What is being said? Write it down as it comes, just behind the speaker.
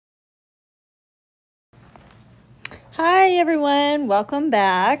Hi everyone, welcome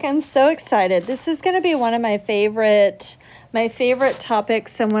back. I'm so excited. This is going to be one of my favorite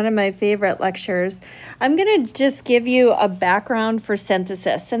topics and one of my favorite lectures. I'm going to just give you a background for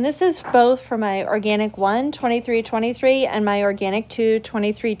synthesis, and this is both for my Organic 1 2323 and my Organic 2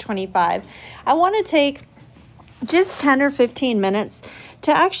 2325. I want to take just 10 or 15 minutes to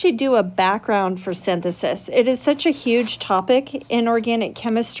actually do a background for synthesis. It is such a huge topic in organic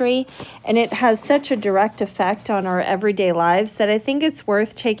chemistry, and it has such a direct effect on our everyday lives that I think it's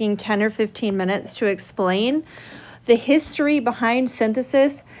worth taking 10 or 15 minutes to explain the history behind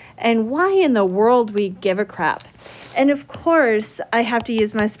synthesis and why in the world we give a crap. And of course, I have to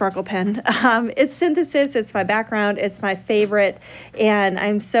use my sparkle pen. It's synthesis, it's my background, it's my favorite, and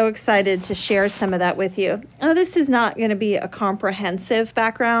I'm so excited to share some of that with you. Now, this is not going to be a comprehensive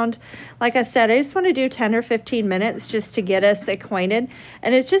background. Like I said, I just want to do 10 or 15 minutes just to get us acquainted,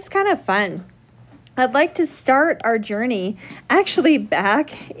 and it's just kind of fun. I'd like to start our journey actually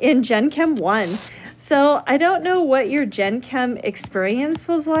back in Gen Chem 1. So I don't know what your Gen Chem experience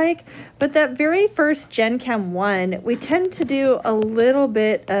was like, but that very first Gen Chem 1, we tend to do a little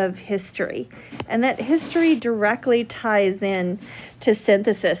bit of history, and that history directly ties in to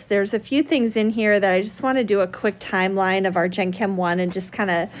synthesis. There's a few things in here that I just want to do a quick timeline of our Gen Chem 1 and just kind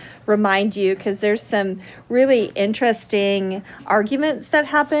of remind you, because there's some really interesting arguments that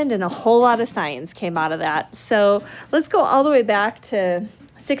happened and a whole lot of science came out of that. So let's go all the way back to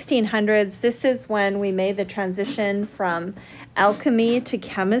 1600s. This is when we made the transition from alchemy to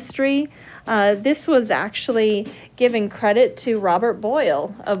chemistry. This was actually giving credit to Robert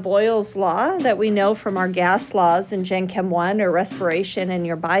Boyle of Boyle's law that we know from our gas laws in Gen Chem 1 or respiration in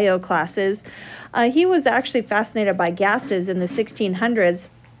your bio classes. He was actually fascinated by gases in the 1600s.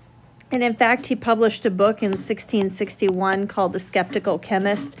 And in fact, he published a book in 1661 called The Skeptical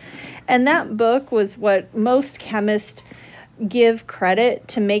Chemist. And that book was what most chemists give credit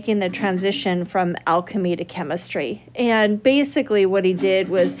to making the transition from alchemy to chemistry. And basically what he did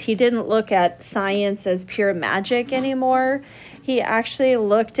was he didn't look at science as pure magic anymore. He actually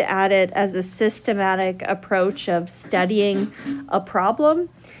looked at it as a systematic approach of studying a problem.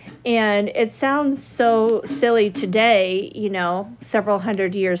 And it sounds so silly today, you know, several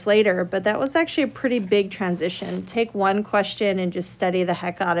hundred years later, but that was actually a pretty big transition. Take one question and just study the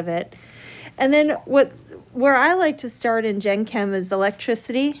heck out of it. And then where I like to start in Gen Chem is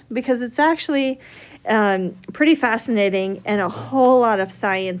electricity, because it's actually pretty fascinating, and a whole lot of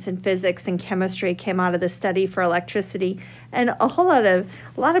science and physics and chemistry came out of the study for electricity, and a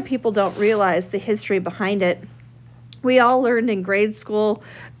lot of people don't realize the history behind it. We all learned in grade school,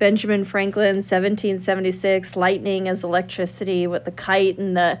 Benjamin Franklin, 1776, lightning as electricity with the kite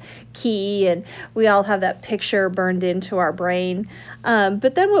and the key, and we all have that picture burned into our brain.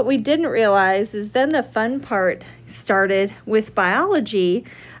 But then what we didn't realize is then the fun part started with biology.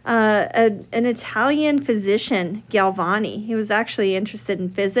 An Italian physician, Galvani, he was actually interested in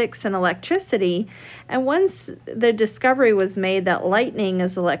physics and electricity, and once the discovery was made that lightning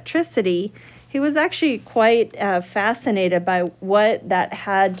is electricity, he was actually quite fascinated by what that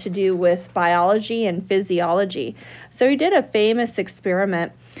had to do with biology and physiology. So he did a famous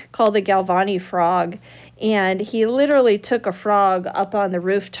experiment called the Galvani frog, and he literally took a frog up on the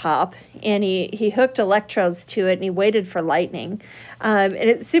rooftop, and he hooked electrodes to it, and he waited for lightning. And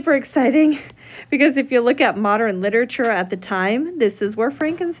it's super exciting because if you look at modern literature at the time, this is where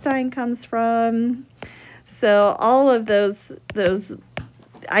Frankenstein comes from. So all of those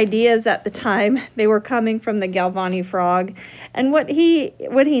ideas at the time, they were coming from the Galvani frog. And what he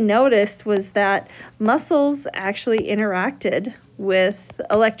noticed was that muscles actually interacted with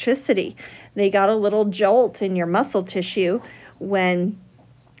electricity. They got a little jolt in your muscle tissue when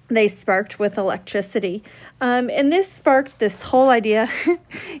they sparked with electricity. And this sparked this whole idea.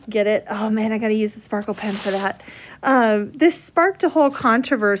 Get it? Oh man, I got to use the sparkle pen for that. This sparked a whole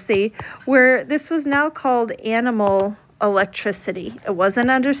controversy where this was now called animal electricity. It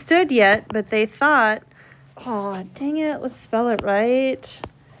wasn't understood yet, but they thought, oh, dang it, let's spell it right.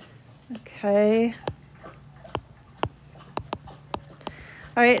 Okay.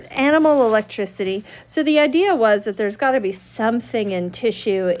 All right, animal electricity. So the idea was that there's got to be something in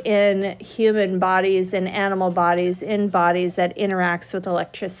tissue in human bodies, in animal bodies, in bodies that interacts with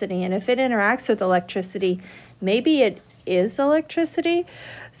electricity. And if it interacts with electricity, maybe it is electricity.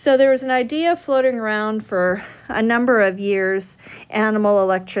 So there was an idea floating around for a number of years, animal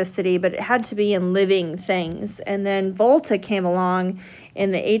electricity, but it had to be in living things. And then Volta came along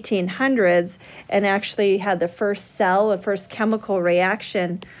in the 1800s and actually had the first cell, the first chemical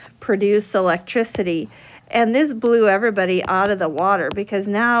reaction produce electricity. And this blew everybody out of the water, because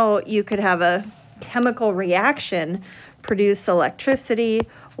now you could have a chemical reaction produce electricity.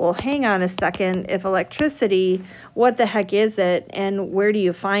 Well, hang on a second. If electricity, what the heck is it and where do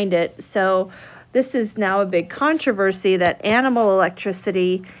you find it? So this is now a big controversy that animal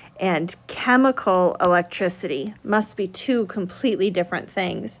electricity and chemical electricity must be two completely different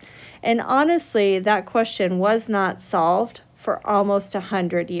things. And honestly, that question was not solved for almost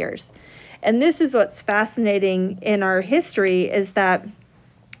 100 years. And this is what's fascinating in our history, is that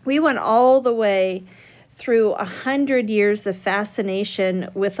we went all the way through 100 years of fascination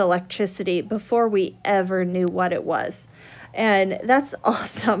with electricity before we ever knew what it was. And that's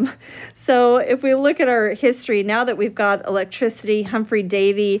awesome. So if we look at our history, now that we've got electricity, Humphrey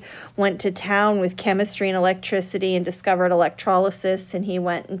Davy went to town with chemistry and electricity and discovered electrolysis, and he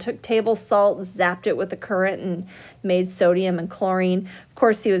went and took table salt, zapped it with a current, and made sodium and chlorine. Of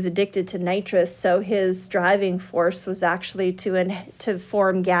course, he was addicted to nitrous, so his driving force was actually to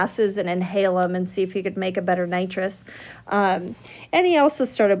form gases and inhale them and see if he could make a better nitrous. And he also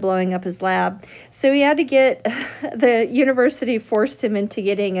started blowing up his lab. So he had to get, the university forced him into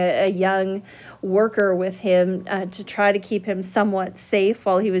getting a young worker with him to try to keep him somewhat safe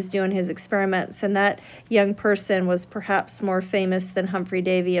while he was doing his experiments. And that young person was perhaps more famous than Humphrey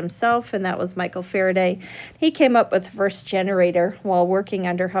Davy himself, and that was Michael Faraday. He came up with the first generator while working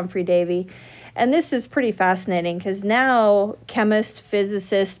under Humphrey Davy. And this is pretty fascinating because now chemists,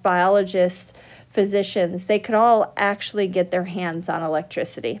 physicists, biologists, physicians, they could all actually get their hands on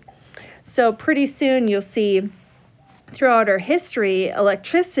electricity. So pretty soon you'll see throughout our history,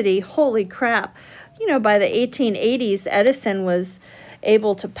 electricity, holy crap, you know, by the 1880s, Edison was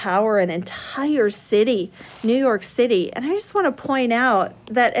able to power an entire city, New York City. And I just want to point out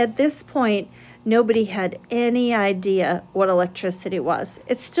that at this point, nobody had any idea what electricity was.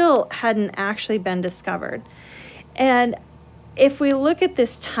 It still hadn't actually been discovered. And if we look at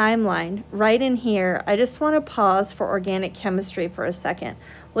this timeline right in here, I just want to pause for organic chemistry for a second.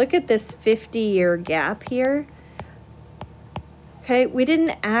 Look at this 50-year gap here. Okay, we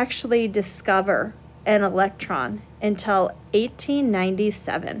didn't actually discover an electron until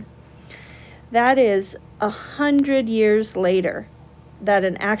 1897. That is 100 years later that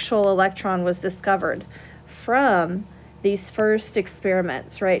an actual electron was discovered from these first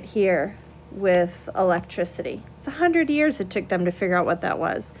experiments right here with electricity. It's 100 years it took them to figure out what that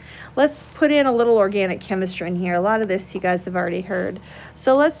was. Let's put in a little organic chemistry in here. A lot of this you guys have already heard.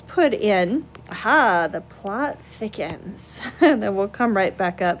 So let's put in, the plot thickens. Then we'll come right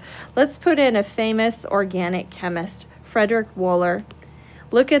back up. Let's put in a famous organic chemist, Frederick Wohler.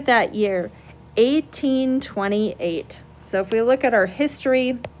 Look at that year, 1828. So if we look at our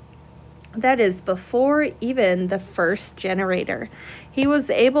history, that is before even the first generator. He was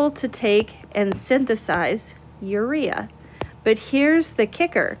able to take and synthesize urea. But here's the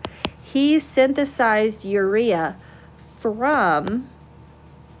kicker. He synthesized urea from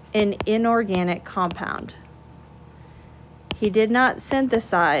an inorganic compound. He did not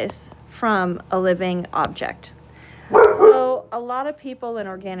synthesize from a living object. So a lot of people in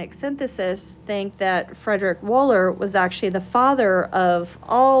organic synthesis think that Frederick Wohler was actually the father of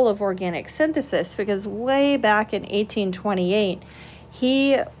all of organic synthesis, because way back in 1828,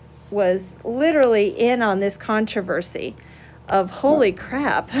 he was literally in on this controversy of, holy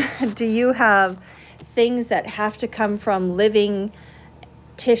crap, do you have things that have to come from living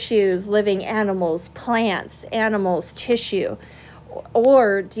tissues, living animals, plants, animals, tissue?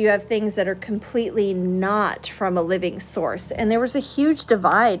 Or do you have things that are completely not from a living source? And there was a huge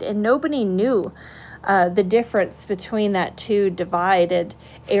divide, and nobody knew the difference between that two divided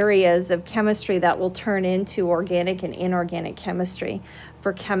areas of chemistry that will turn into organic and inorganic chemistry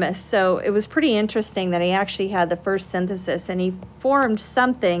for chemists. So it was pretty interesting that he actually had the first synthesis, and he formed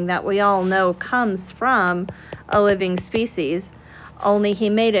something that we all know comes from a living species, only he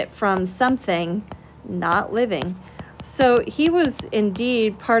made it from something not living. So he was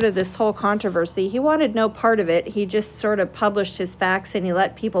indeed part of this whole controversy. He wanted no part of it. He just sort of published his facts, and he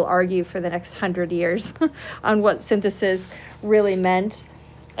let people argue for the next 100 years on what synthesis really meant,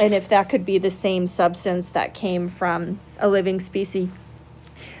 and if that could be the same substance that came from a living species.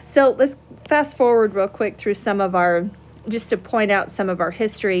 So let's fast forward real quick through some of our, just to point out some of our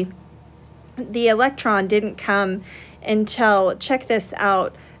history. The electron didn't come until, check this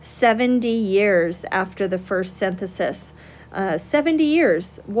out, 70 years after the first synthesis. 70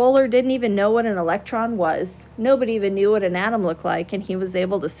 years. Wohler didn't even know what an electron was. Nobody even knew what an atom looked like, and he was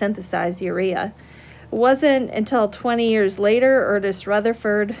able to synthesize urea. It wasn't until 20 years later Ernest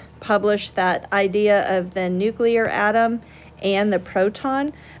Rutherford published that idea of the nuclear atom and the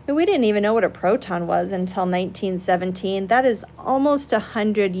proton. But we didn't even know what a proton was until 1917. That is almost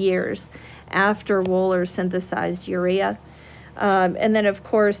 100 years. after Wohler synthesized urea. And then, of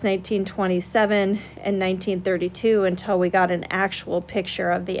course, 1927 and 1932 until we got an actual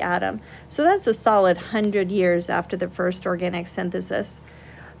picture of the atom. So that's a solid 100 years after the first organic synthesis.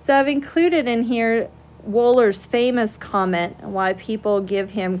 So I've included in here Wohler's famous comment, why people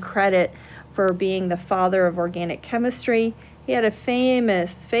give him credit for being the father of organic chemistry. He had a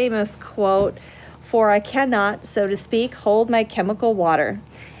famous quote, "For I cannot, so to speak, hold my chemical water,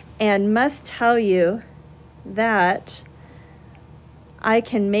 and must tell you that I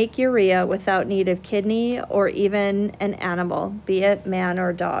can make urea without need of kidney or even an animal, be it man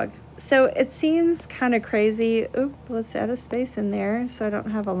or dog." So it seems kind of crazy. Oop, let's add a space in there so I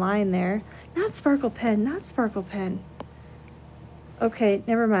don't have a line there. Not sparkle pen, not sparkle pen. Okay,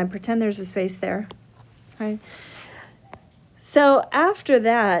 never mind. Pretend there's a space there. Okay. So after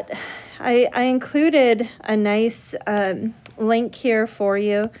that, I included a nice link here for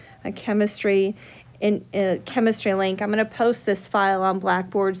you, a chemistry link. I'm going to post this file on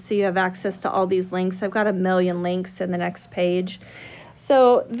Blackboard so you have access to all these links. I've got a million links in the next page.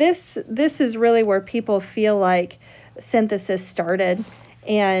 So this is really where people feel like synthesis started,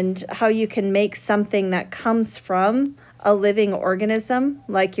 and how you can make something that comes from a living organism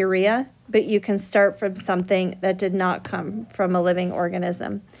like urea, but you can start from something that did not come from a living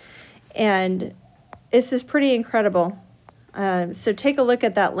organism. And this is pretty incredible. So take a look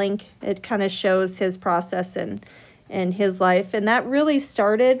at that link. It kind of shows his process and his life. And that really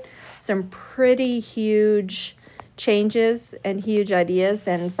started some pretty huge changes and huge ideas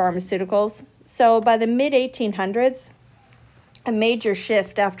in pharmaceuticals. So by the mid-1800s, a major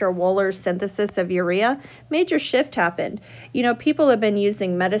shift after Wohler's synthesis of urea, major shift happened. You know, people have been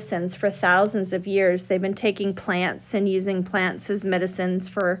using medicines for thousands of years. They've been taking plants and using plants as medicines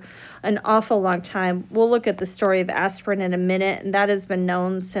for an awful long time. We'll look at the story of aspirin in a minute, and that has been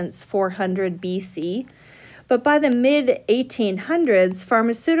known since 400 BC. But by the mid-1800s,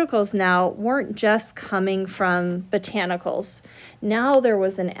 pharmaceuticals now weren't just coming from botanicals. Now there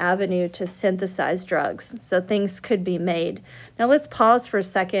was an avenue to synthesize drugs, so things could be made. Now let's pause for a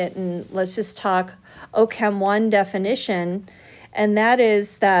second and let's just talk OChem 1 definition, and that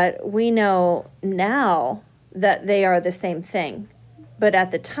is that we know now that they are the same thing, but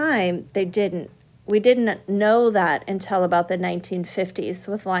at the time they didn't. We didn't know that until about the 1950s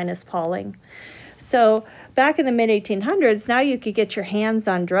with Linus Pauling. So back in the mid-1800s, now you could get your hands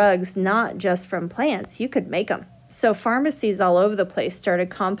on drugs not just from plants, you could make them. So pharmacies all over the place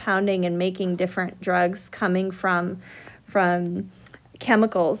started compounding and making different drugs coming from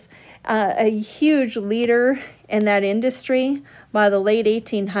chemicals. A huge leader in that industry by the late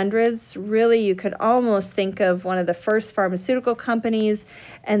 1800s, really you could almost think of one of the first pharmaceutical companies,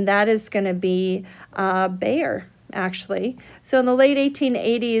 and that is going to be Bayer, actually. So in the late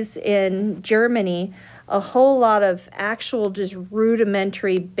 1880s in Germany, a whole lot of actual just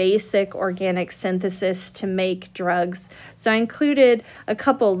rudimentary basic organic synthesis to make drugs. So I included a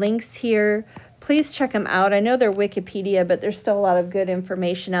couple links here. Please check them out. I know they're Wikipedia, but there's still a lot of good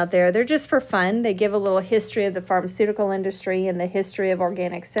information out there. They're just for fun. They give a little history of the pharmaceutical industry and the history of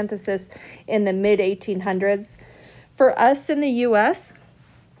organic synthesis in the mid-1800s. For us in the U.S.,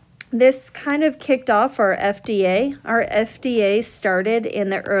 this kind of kicked off our FDA. Our FDA started in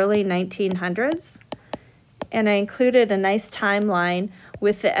the early 1900s, and I included a nice timeline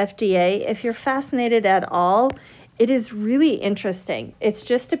with the FDA. If you're fascinated at all, it is really interesting. It's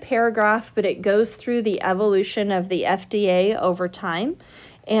just a paragraph, but it goes through the evolution of the FDA over time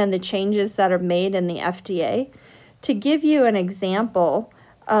and the changes that are made in the FDA. To give you an example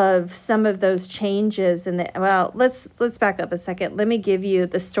of some of those changes in the, well, let's back up a second. Let me give you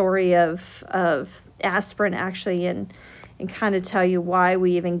the story of aspirin actually, and kind of tell you why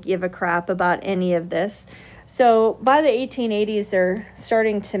we even give a crap about any of this. So by the 1880s, they're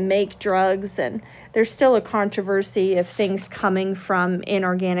starting to make drugs, and there's still a controversy if things coming from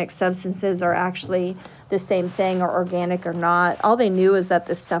inorganic substances are actually the same thing or organic or not. All they knew is that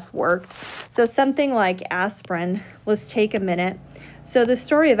this stuff worked. So something like aspirin, let's take a minute. So the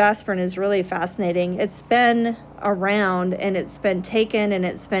story of aspirin is really fascinating. It's been around and it's been taken and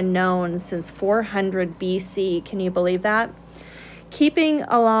it's been known since 400 BC. Can you believe that? Keeping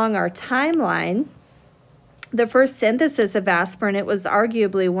along our timeline, the first synthesis of aspirin, it was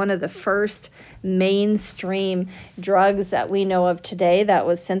arguably one of the first mainstream drugs that we know of today that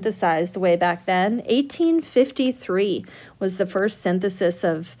was synthesized way back then. 1853 was the first synthesis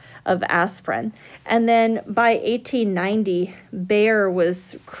of aspirin. And then by 1890, Bayer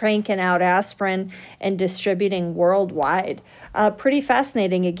was cranking out aspirin and distributing worldwide. Pretty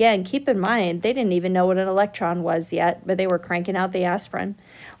fascinating. Again, keep in mind, they didn't even know what an electron was yet, but they were cranking out the aspirin.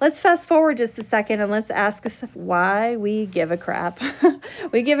 let's fast forward just a second and let's ask us why we give a crap.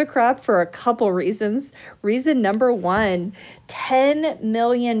 We give a crap for a couple reasons. Reason number one, 10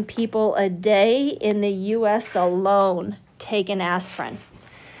 million people a day in the US alone take an aspirin.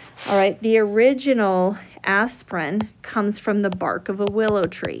 All right, the original aspirin comes from the bark of a willow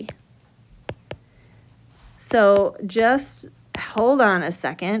tree. So just hold on a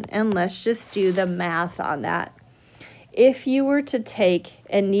second and let's just do the math on that. If you were to take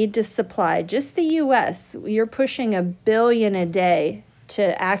and need to supply just the US, you're pushing 1 billion a day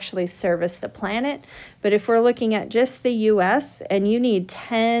to actually service the planet. But if we're looking at just the US and you need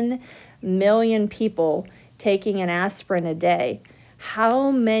 10 million people taking an aspirin a day,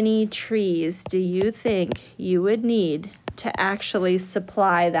 how many trees do you think you would need to actually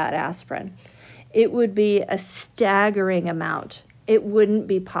supply that aspirin? It would be a staggering amount. It wouldn't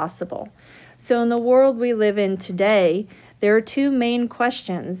be possible. So in the world we live in today, there are two main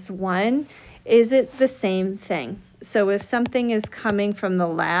questions. One, is it the same thing? So if something is coming from the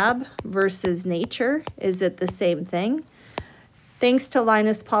lab versus nature, is it the same thing? Thanks to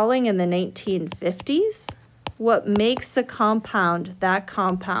Linus Pauling in the 1950s, what makes a compound that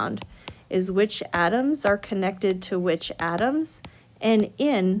compound is which atoms are connected to which atoms and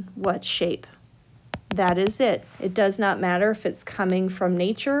in what shape. That is it. It does not matter if it's coming from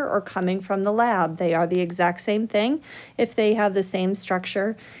nature or coming from the lab. They are the exact same thing if they have the same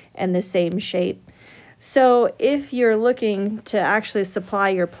structure and the same shape. So if you're looking to actually supply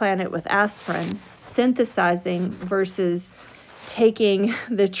your planet with aspirin, synthesizing versus taking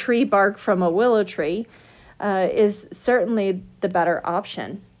the tree bark from a willow tree is certainly the better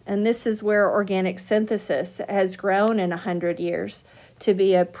option. And this is where organic synthesis has grown in 100 years to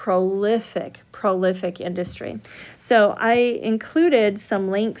be a prolific industry. So I included some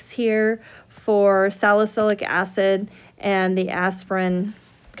links here for salicylic acid and the aspirin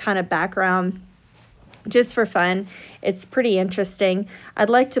kind of background just for fun. It's pretty interesting. I'd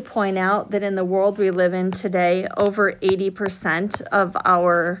like to point out that in the world we live in today, over 80% of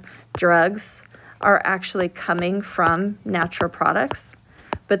our drugs are actually coming from natural products,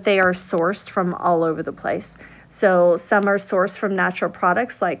 but they are sourced from all over the place. So some are sourced from natural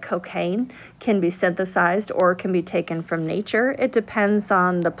products like cocaine, can be synthesized or can be taken from nature. It depends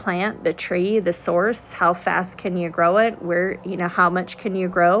on the plant, the tree, the source, how fast can you grow it, where, how much can you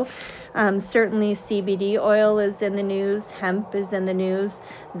grow. Certainly CBD oil is in the news, hemp is in the news.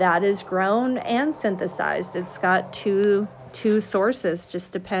 That is grown and synthesized. It's got two sources,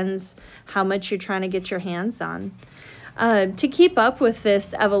 just depends how much you're trying to get your hands on. To keep up with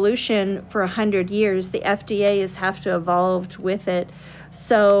this evolution for 100 years, the FDA has have to evolve with it.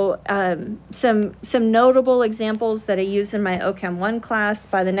 So some notable examples that I use in my OChem 1 class,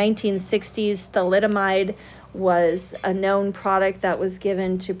 by the 1960s, thalidomide was a known product that was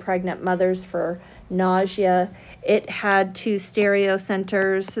given to pregnant mothers for nausea. It had 2 stereo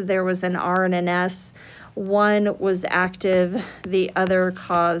centers. There was an R and an S. One was active, the other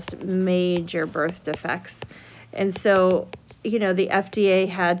caused major birth defects. And so, the FDA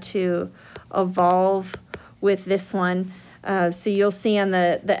had to evolve with this one. So you'll see on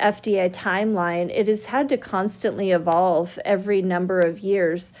the FDA timeline, it has had to constantly evolve every number of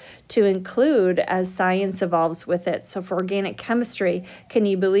years to include as science evolves with it. So for organic chemistry, can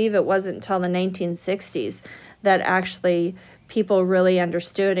you believe it wasn't until the 1960s that actually people really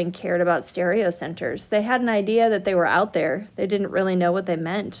understood and cared about stereocenters? They had an idea that they were out there. They didn't really know what they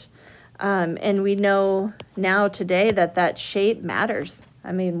meant. And we know now today that shape matters.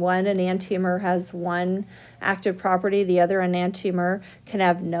 I mean, one enantiomer has one active property, the other enantiomer can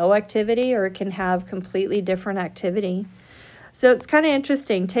have no activity or it can have completely different activity. So it's kind of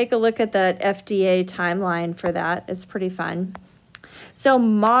interesting. Take a look at that FDA timeline for that. It's pretty fun. So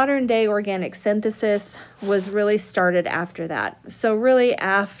modern day organic synthesis was really started after that. So really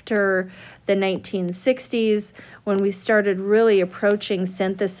after the 1960s, when we started really approaching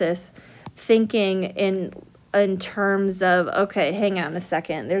synthesis, thinking in terms of, okay, hang on a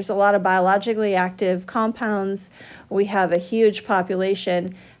second, there's a lot of biologically active compounds, we have a huge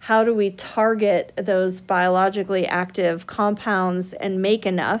population, how do we target those biologically active compounds and make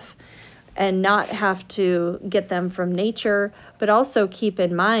enough and not have to get them from nature, but also keep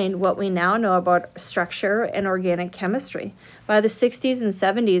in mind what we now know about structure and organic chemistry. By the 60s and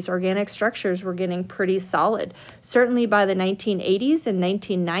 70s, organic structures were getting pretty solid. Certainly by the 1980s and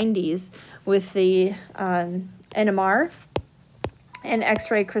 1990s, with the NMR and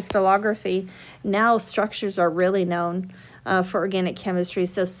X-ray crystallography, now structures are really known for organic chemistry.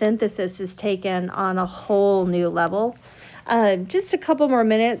 So synthesis is taken on a whole new level. Just a couple more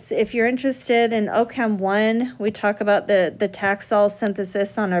minutes. If you're interested in OCHEM 1, we talk about the Taxol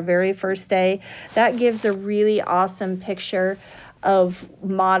synthesis on our very first day. That gives a really awesome picture of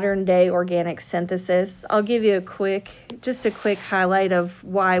modern day organic synthesis. I'll give you just a quick highlight of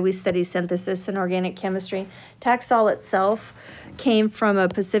why we study synthesis in organic chemistry. Taxol itself came from a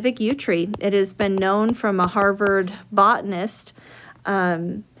Pacific yew tree. It has been known from a Harvard botanist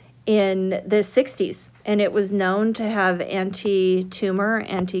in the 60s, and it was known to have anti-tumor,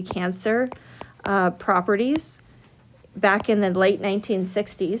 anti-cancer properties back in the late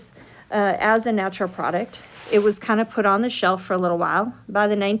 1960s as a natural product. It was kind of put on the shelf for a little while. By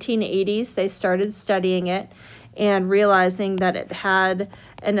the 1980s, they started studying it and realizing that it had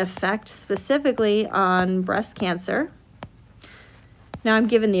an effect specifically on breast cancer. Now I'm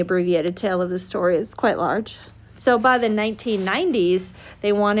giving the abbreviated tale of the story. It's quite large. So by the 1990s,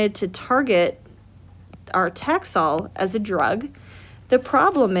 they wanted to target our Taxol as a drug. The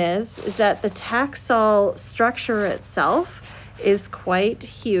problem is that the Taxol structure itself is quite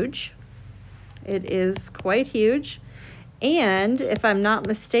huge. It is quite huge. And if I'm not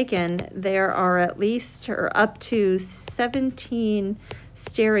mistaken, there are at least or up to 17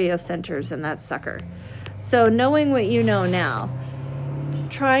 stereocenters in that sucker. So knowing what you know now,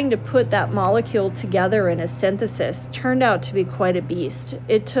 trying to put that molecule together in a synthesis turned out to be quite a beast.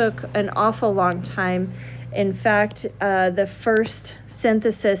 It took an awful long time. In fact, the first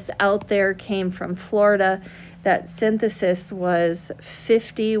synthesis out there came from Florida. That synthesis was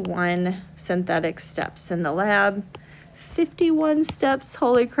 51 synthetic steps in the lab. 51 steps,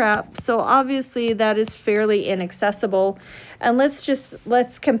 holy crap. So obviously that is fairly inaccessible. And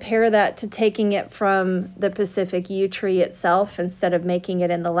let's compare that to taking it from the Pacific yew tree itself instead of making it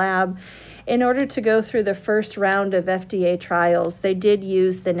in the lab. In order to go through the first round of FDA trials, they did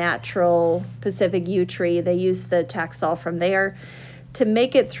use the natural Pacific yew tree. They used the Taxol from there. To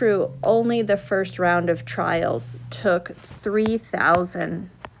make it through only the first round of trials took 3,000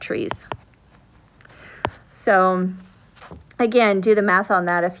 trees. So again, do the math on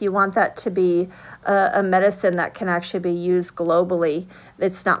that. If you want that to be a medicine that can actually be used globally,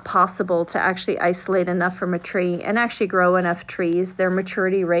 it's not possible to actually isolate enough from a tree and actually grow enough trees. Their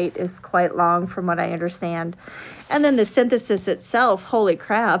maturity rate is quite long from what I understand. And then the synthesis itself, holy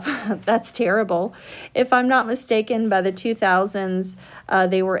crap, that's terrible. If I'm not mistaken, by the 2000s,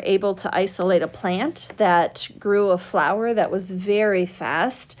 they were able to isolate a plant that grew a flower that was very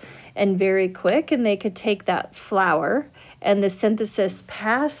fast and very quick, and they could take that flower and the synthesis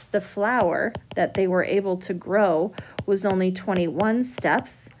past the flower that they were able to grow was only 21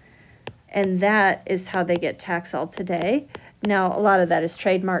 steps, and that is how they get Taxol today. Now, a lot of that is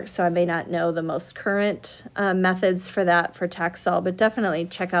trademarked, so I may not know the most current methods for that for Taxol, but definitely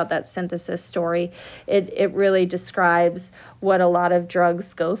check out that synthesis story. It really describes what a lot of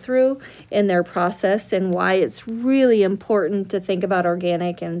drugs go through in their process and why it's really important to think about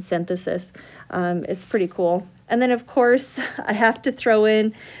organic and synthesis. It's pretty cool. And then, of course, I have to throw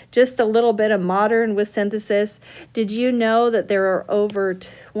in just a little bit of modern with synthesis. Did you know that there are over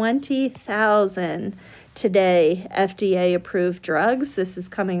 20,000 today FDA-approved drugs? This is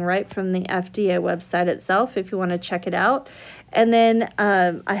coming right from the FDA website itself if you want to check it out. And then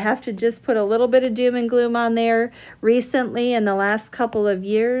I have to just put a little bit of doom and gloom on there. Recently, in the last couple of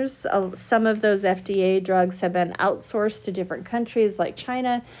years, some of those FDA drugs have been outsourced to different countries like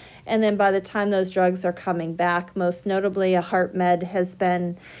China. And then by the time those drugs are coming back, most notably a HeartMed has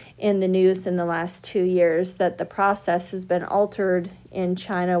been in the news in the last 2 years that the process has been altered in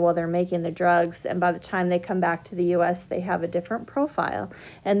China while they're making the drugs. And by the time they come back to the US, they have a different profile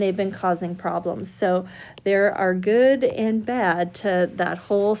and they've been causing problems. So there are good and bad to that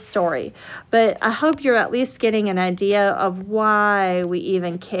whole story. But I hope you're at least getting an idea of why we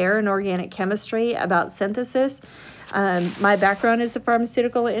even care in organic chemistry about synthesis. My background is the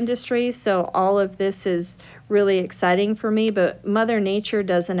pharmaceutical industry, so all of this is really exciting for me, but Mother Nature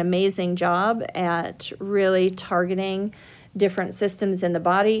does an amazing job at really targeting different systems in the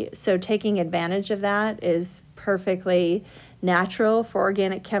body, so taking advantage of that is perfectly natural for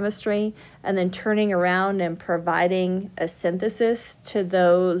organic chemistry, and then turning around and providing a synthesis to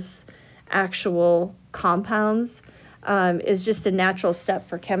those actual compounds is just a natural step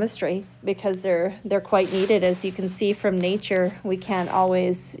for chemistry because they're quite needed. As you can see from nature, we can't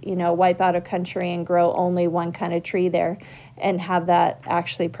always, wipe out a country and grow only one kind of tree there and have that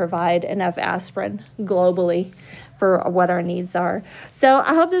actually provide enough aspirin globally for what our needs are. So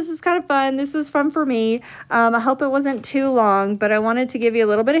I hope this was kind of fun. This was fun for me. I hope it wasn't too long, but I wanted to give you a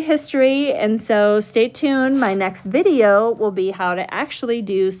little bit of history. And so stay tuned. My next video will be how to actually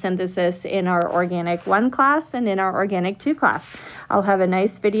do synthesis in our Organic 1 class and in our Organic 2 class. I'll have a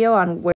nice video on where